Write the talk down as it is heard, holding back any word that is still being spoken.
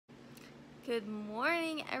Good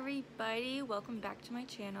morning, everybody. Welcome back to my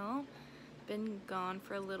channel. Been gone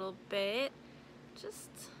for a little bit. Just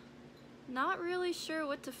not really sure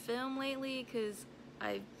what to film lately because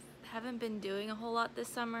I haven't been doing a whole lot this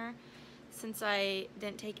summer. Since I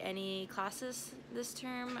didn't take any classes this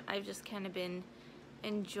term, I've just kind of been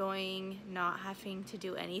enjoying not having to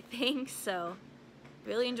do anything. So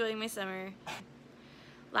really enjoying my summer.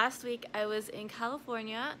 Last week I was in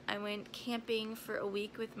California. I went camping for a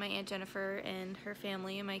week with my Aunt Jennifer and her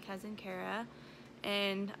family and my cousin Kara,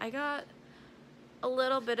 and I got a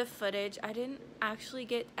little bit of footage. I didn't actually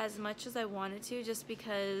get as much as I wanted to just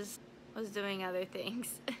because I was doing other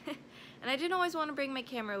things. And I didn't always want to bring my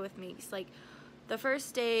camera with me. It's like the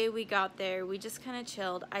first day we got there, we just kind of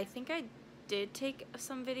chilled. I think I did take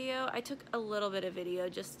some video. I took a little bit of video,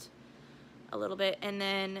 just a little bit, and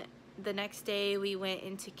then the next day we went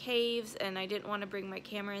into caves, and I didn't want to bring my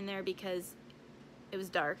camera in there because it was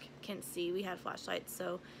dark, couldn't see. We had flashlights,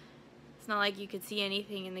 so it's not like you could see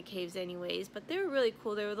anything in the caves anyways, but they were really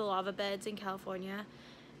cool. They were the lava beds in California.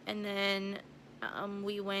 And then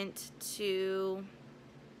we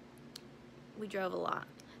drove a lot.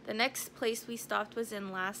 The next place we stopped was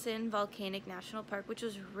in Lassen Volcanic National Park, which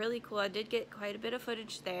was really cool. I did get quite a bit of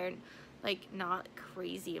footage there, like not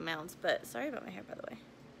crazy amounts, but sorry about my hair, by the way.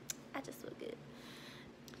 I just look good.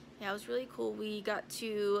 Yeah, it was really cool. We got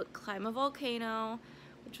to climb a volcano,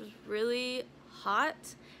 which was really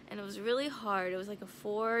hot, and it was really hard. It was like a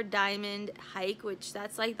 4-diamond hike, which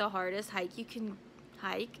that's like the hardest hike you can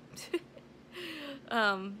hike.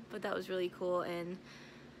 But that was really cool, and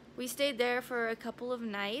we stayed there for a couple of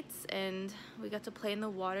nights, and we got to play in the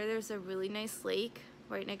water. There's a really nice lake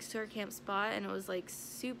right next to our camp spot, and it was like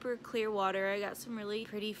super clear water. I got some really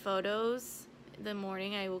pretty photos. The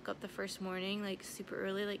morning I woke up the first morning like super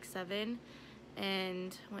early, like 7,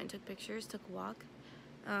 and went and took pictures, took a walk.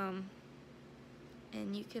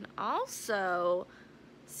 And you can also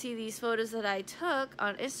see these photos that I took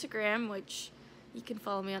on Instagram, which you can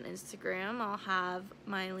follow me on Instagram. I'll have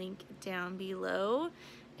my link down below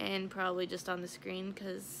and probably just on the screen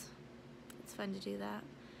because it's fun to do that.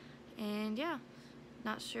 And yeah,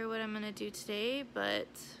 not sure what I'm gonna do today, but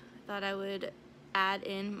I thought I would add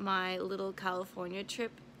in my little California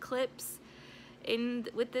trip clips in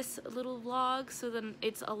with this little vlog, so then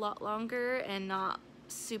it's a lot longer and not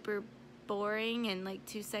super boring and like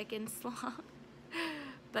 2 seconds long.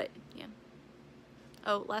 But yeah.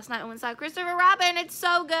 Oh, last night I went and saw Christopher Robin. It's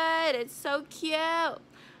so good. It's so cute. I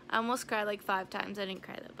almost cried like 5 times. I didn't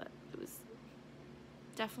cry though, but it was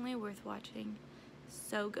definitely worth watching.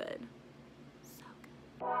 So good. So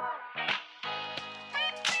good.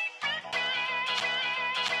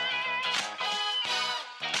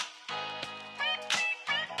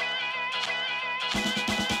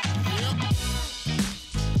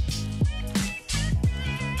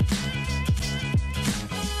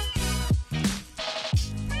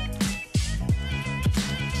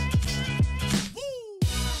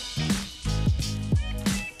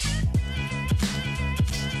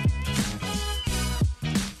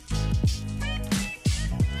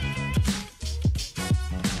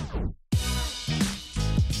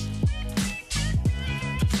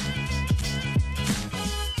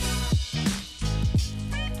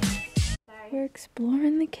 We're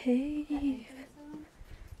exploring the cave.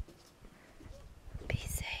 Be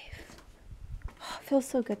safe. Oh, it feels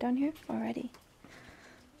so good down here already.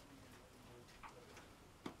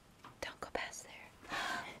 Don't go past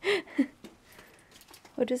there.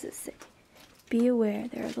 What does it say? Be aware,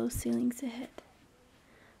 there are low ceilings ahead.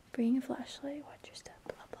 Bring a flashlight, watch your step,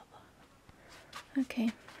 blah, blah, blah.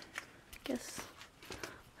 Okay, guess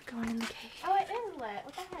we're going in the cave. Oh, it is lit.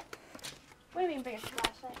 What the heck? What do you mean bring a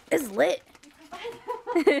flashlight? It's lit.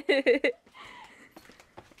 We're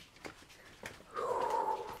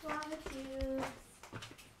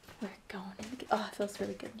going in the cave. Oh, it feels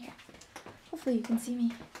really good in here. Hopefully you can see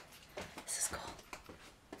me. This is cool.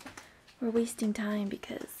 We're wasting time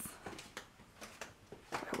because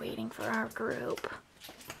we're waiting for our group.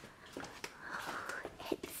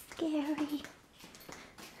 It's scary.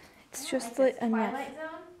 It's just like enough. Twilight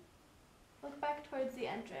Zone? Look back towards the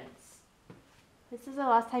entrance. This is the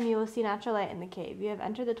last time you will see natural light in the cave. You have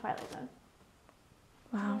entered the Twilight Zone.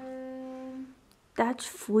 Wow. That's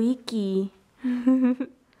freaky.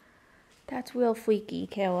 That's real freaky,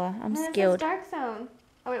 Kayla. I'm scared. This is Dark Zone.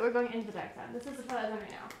 Oh wait, we're going into the Dark Zone. This is the Twilight Zone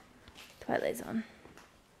right now. Twilight Zone.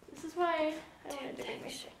 This is why I wanted to bring my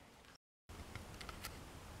shit.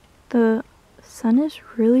 The sun is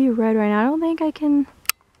really red right now. I don't think I can...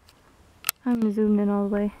 I'm zoomed in all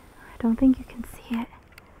the way. I don't think you can see it.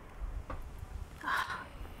 Oh,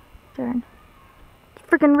 darn. It's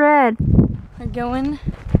freaking red. are going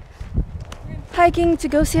hiking to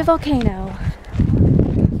go see a volcano.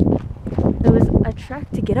 It was a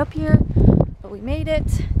trek to get up here, but we made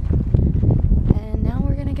it. And now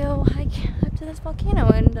we're gonna go hike up to this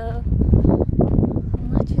volcano and I'll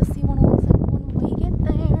let you see what it looks like when we get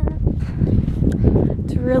there.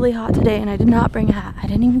 It's really hot today and I did not bring a hat. I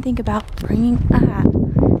didn't even think about bringing a hat.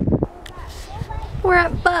 We're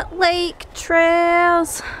at Butt Lake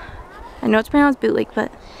Trails. I know it's pronounced Boot Lake,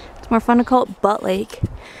 but it's more fun to call it Butt Lake.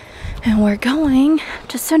 And we're going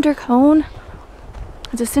to Cinder Cone.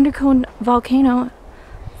 It's a cinder cone volcano.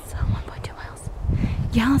 So 1.2 miles.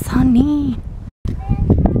 Yes, honey.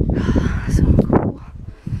 So cool.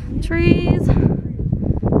 Trees.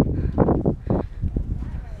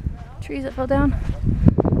 Trees that fell down.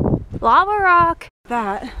 Lava rock.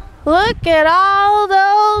 That. Look at all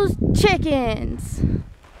those chickens.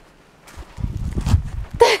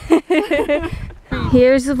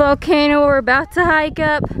 Here's the volcano we're about to hike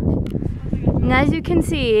up. And as you can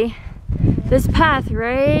see, this path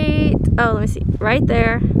right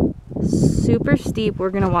there, super steep.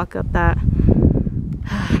 We're gonna walk up that.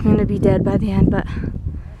 I'm gonna be dead by the end, but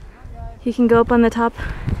you can go up on the top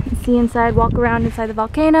and see inside, walk around inside the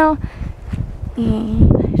volcano.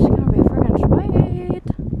 And it's gonna be a friggin' sweet.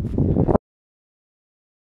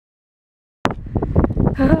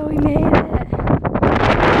 Oh, we made it.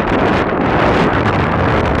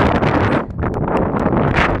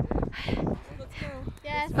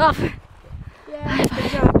 Off. Yeah, good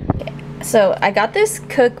job. So I got this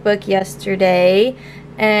cookbook yesterday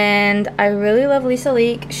and I really love Lisa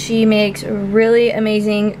Leek. She makes really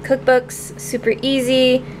amazing cookbooks, super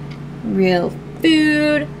easy, real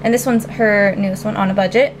food. And this one's her newest one, On a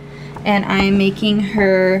Budget. And I'm making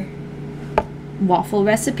her waffle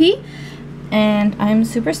recipe and I'm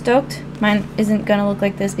super stoked. Mine isn't gonna look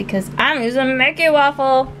like this because I'm using a Mickey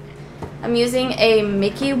waffle. I'm using a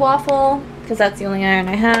Mickey waffle because that's the only iron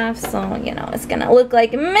I have, so you know it's gonna look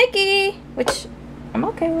like Mickey, which I'm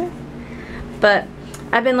okay with. But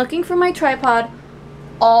I've been looking for my tripod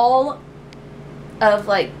all of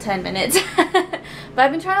like 10 minutes. But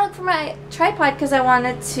I've been trying to look for my tripod because I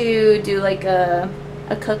wanted to do like a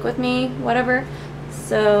cook with me, whatever.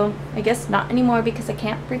 So I guess not anymore because I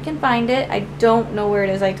can't freaking find it. I don't know where it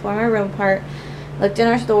is. I tore my room apart, looked in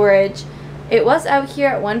our storage. It was out here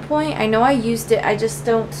at one point. I know I used it, I just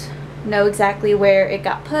don't know exactly where it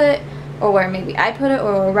got put, or where maybe I put it,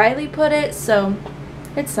 or where Riley put it. So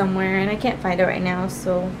it's somewhere and I can't find it right now,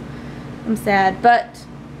 so I'm sad. But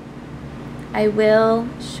I will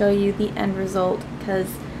show you the end result because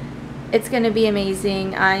it's gonna be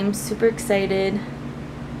amazing. I'm super excited.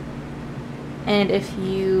 And if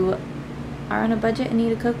you are on a budget and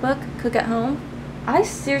need a cookbook, cook at home, I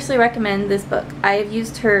seriously recommend this book. I have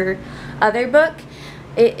used her other book.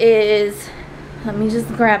 It is, let me just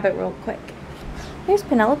grab it real quick. Here's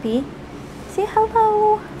Penelope. Say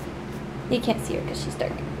hello. You can't see her because she's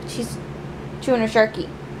dark. She's chewing her Sharky.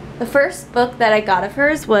 The first book that I got of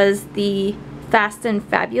hers was the Fast and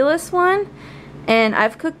Fabulous one. And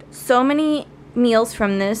I've cooked so many meals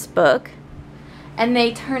from this book. And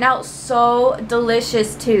they turn out so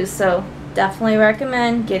delicious too. So definitely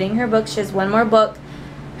recommend getting her book. She has one more book,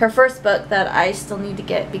 her first book, that I still need to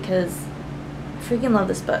get because I freaking love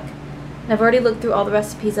this book. And I've already looked through all the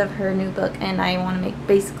recipes of her new book and I want to make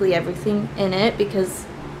basically everything in it because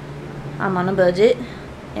I'm on a budget.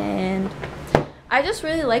 And I just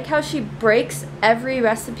really like how she breaks every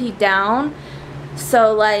recipe down.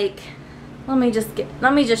 So like, let me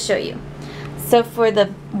just show you. So for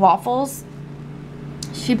the waffles,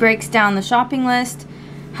 she breaks down the shopping list,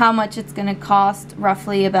 how much it's going to cost,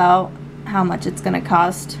 roughly about how much it's going to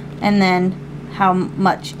cost, and then how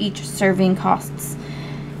much each serving costs,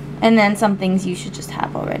 and then some things you should just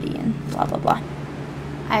have already, and blah blah blah.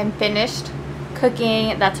 I'm finished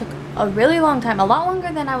cooking. That took a really long time, a lot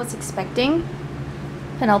longer than I was expecting.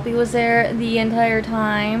 Penelope was there the entire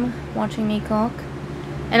time watching me cook,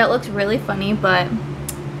 and it looked really funny, but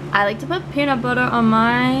I like to put peanut butter on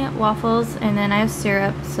my waffles, and then I have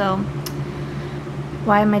syrup, so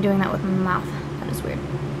why am I doing that with my mouth? That is weird.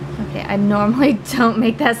 Okay, I normally don't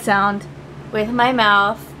make that sound with my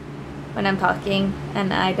mouth when I'm talking,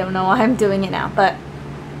 and I don't know why I'm doing it now, but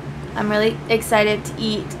I'm really excited to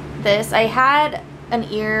eat this. I had an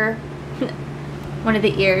ear, one of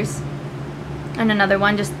the ears, and another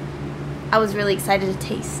one. Just, I was really excited to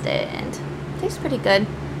taste it, and it tastes pretty good.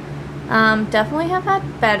 Definitely have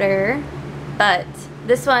had better, but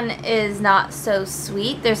this one is not so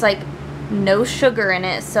sweet. There's like no sugar in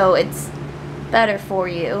it, so it's better for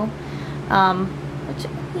you, which,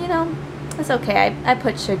 you know, it's okay. I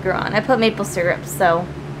put sugar on. I put maple syrup, so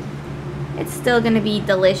it's still gonna be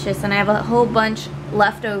delicious. And I have a whole bunch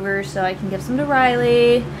left over, so I can give some to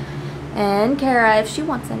Riley and Kara if she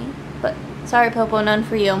wants any. But sorry, Popo, none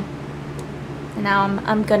for you. And now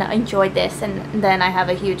I'm gonna enjoy this, and then I have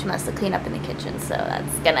a huge mess to clean up in the kitchen, so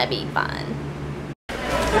that's gonna be fun.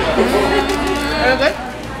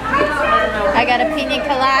 I got a pina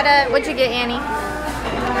colada. What'd you get, Annie?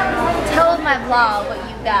 Tell my vlog what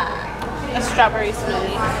you got. A strawberry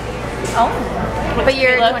smoothie. Oh, but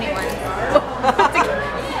you're 21.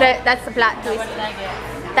 That's the plot twist.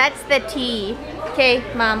 That's the tea. Okay,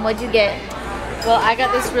 Mom, what'd you get? Well, I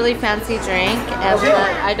got this really fancy drink, and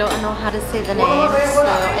I don't know how to say the name, so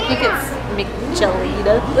I think it's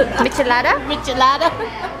Michelada. Michelada? Michelada.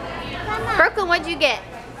 Brooklyn, what'd you get?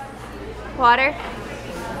 Water?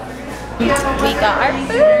 We got our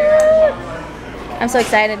food. I'm so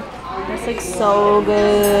excited. This looks so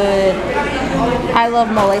good. I love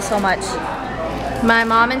mole so much. My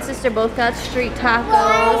mom and sister both got street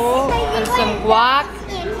tacos and some guac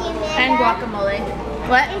and guacamole.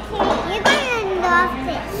 What? You're gonna love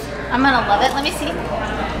this. I'm gonna love it. Let me see.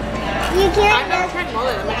 You can't. I've never tried mole.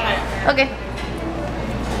 Let me try it. Okay.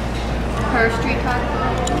 Her street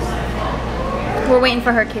tacos. We're waiting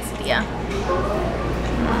for her quesadilla.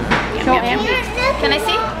 Show Ann. Can I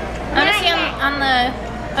see? I want to see on the.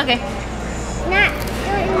 Okay. Not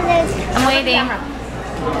doing this. I'm waiting.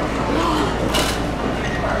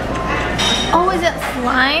 Oh, is it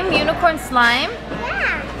slime? Unicorn slime?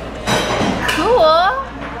 Yeah. Cool.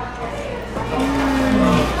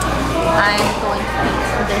 I'm going to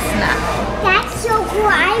eat this now. That's so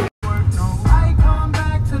cool.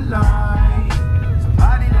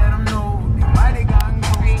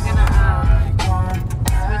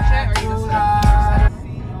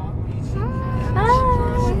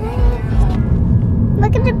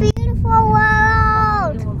 Look at the beautiful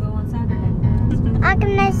world. We'll go on Saturday.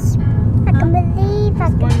 I can believe I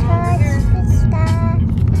can touch the sky.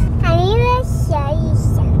 I need to show you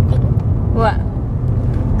something. What? I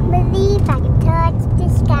can believe I can touch the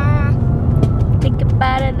sky. Think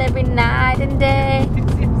about it every night and day.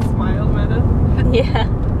 Smile, Meta. Yeah.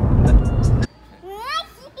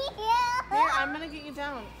 Here, I'm gonna get you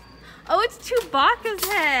down. Oh, it's Chewbacca's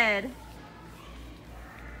head.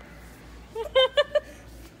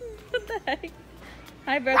 What the heck?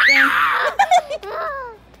 Hi, Brooklyn.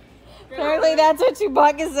 Apparently that's what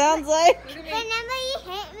Chewbacca sounds like. Whenever you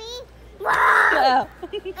hit me, Oh.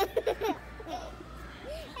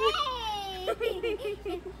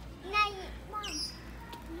 hey! Now Mom.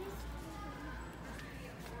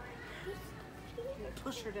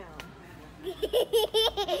 Push her down.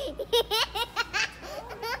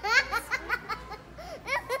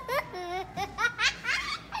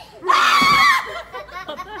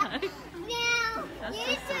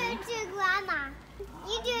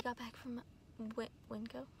 Got back from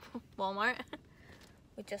Winco? Walmart.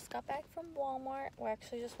 We just got back from Walmart. We're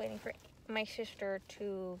actually just waiting for my sister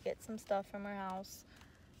to get some stuff from her house.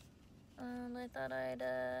 And I thought I'd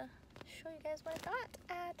show you guys what I got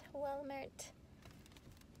at Walmart.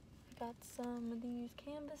 I got some of these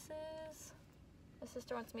canvases. My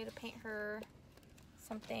sister wants me to paint her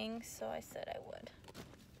something, so I said I would.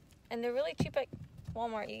 And they're really cheap at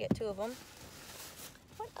Walmart. You get 2 of them.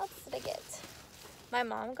 What else did I get? My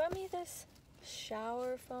mom got me this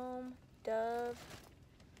shower foam, Dove.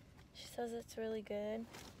 She says it's really good.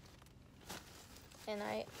 And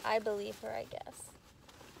I believe her, I guess.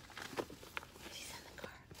 She's in the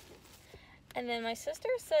car. And then my sister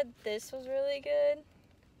said this was really good.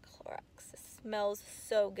 Clorox. It smells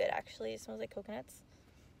so good, actually. It smells like coconuts.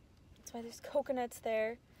 That's why there's coconuts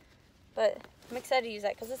there. But I'm excited to use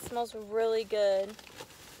that because it smells really good.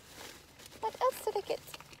 What else did I get?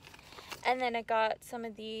 And then I got some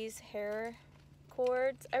of these hair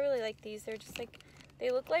cords. I really like these. They're just like,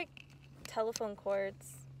 they look like telephone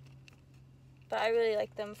cords. But I really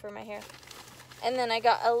like them for my hair. And then I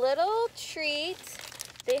got a little treat.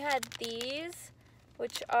 They had these,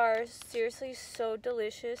 which are seriously so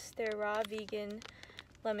delicious. They're raw vegan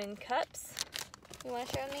lemon cups. You want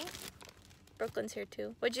to share with me? Brooklyn's here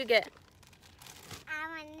too. What'd you get?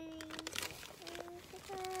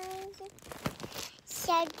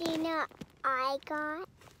 Something I got.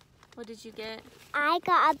 What did you get? I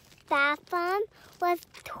got a bathroom with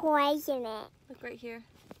toys in it. Look right here.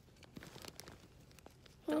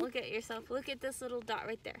 Don't look at yourself. Look at this little dot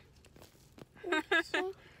right there.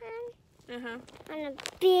 Uh-huh. And a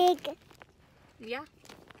big. Yeah.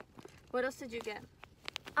 What else did you get?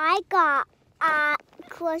 I got a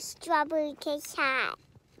cool strawberry kiss hat.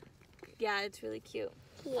 Yeah, it's really cute.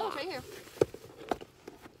 Yeah. Oh, it's right here.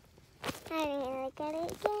 I didn't look at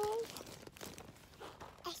it again.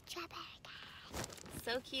 A strawberry cat.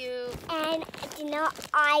 so cute. And you know,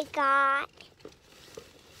 I got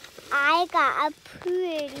a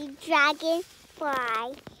pretty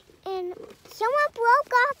dragonfly, and someone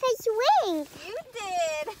broke off his wings. You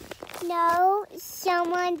did. No,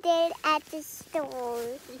 someone did at the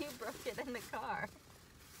store. You broke it in the car.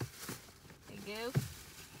 There you go.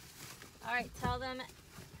 All right, tell them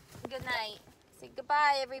good night. Say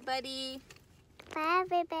goodbye, everybody. Bye,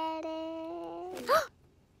 everybody.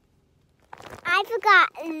 I forgot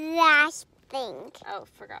last thing. Oh,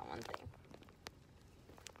 forgot one thing.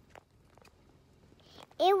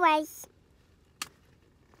 It was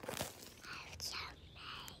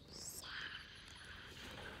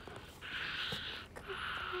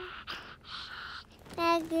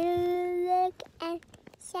look at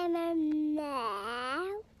some now.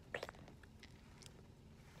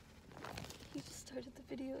 You just started the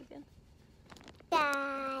video again.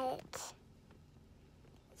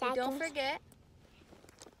 So Don't forget.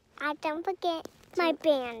 I don't forget my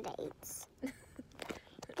Band-Aids.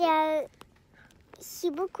 They're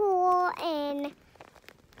super cool and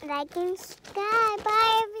like and subscribe.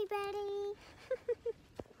 Bye, everybody.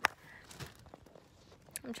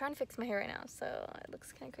 I'm trying to fix my hair right now, so it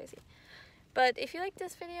looks kind of crazy. But if you like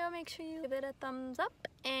this video, make sure you give it a thumbs up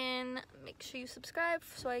and make sure you subscribe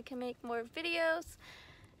so I can make more videos,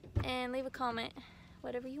 and leave a comment,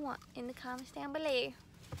 whatever you want, in the comments down below.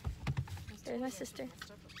 There's my sister.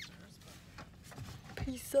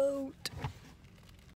 Peace out.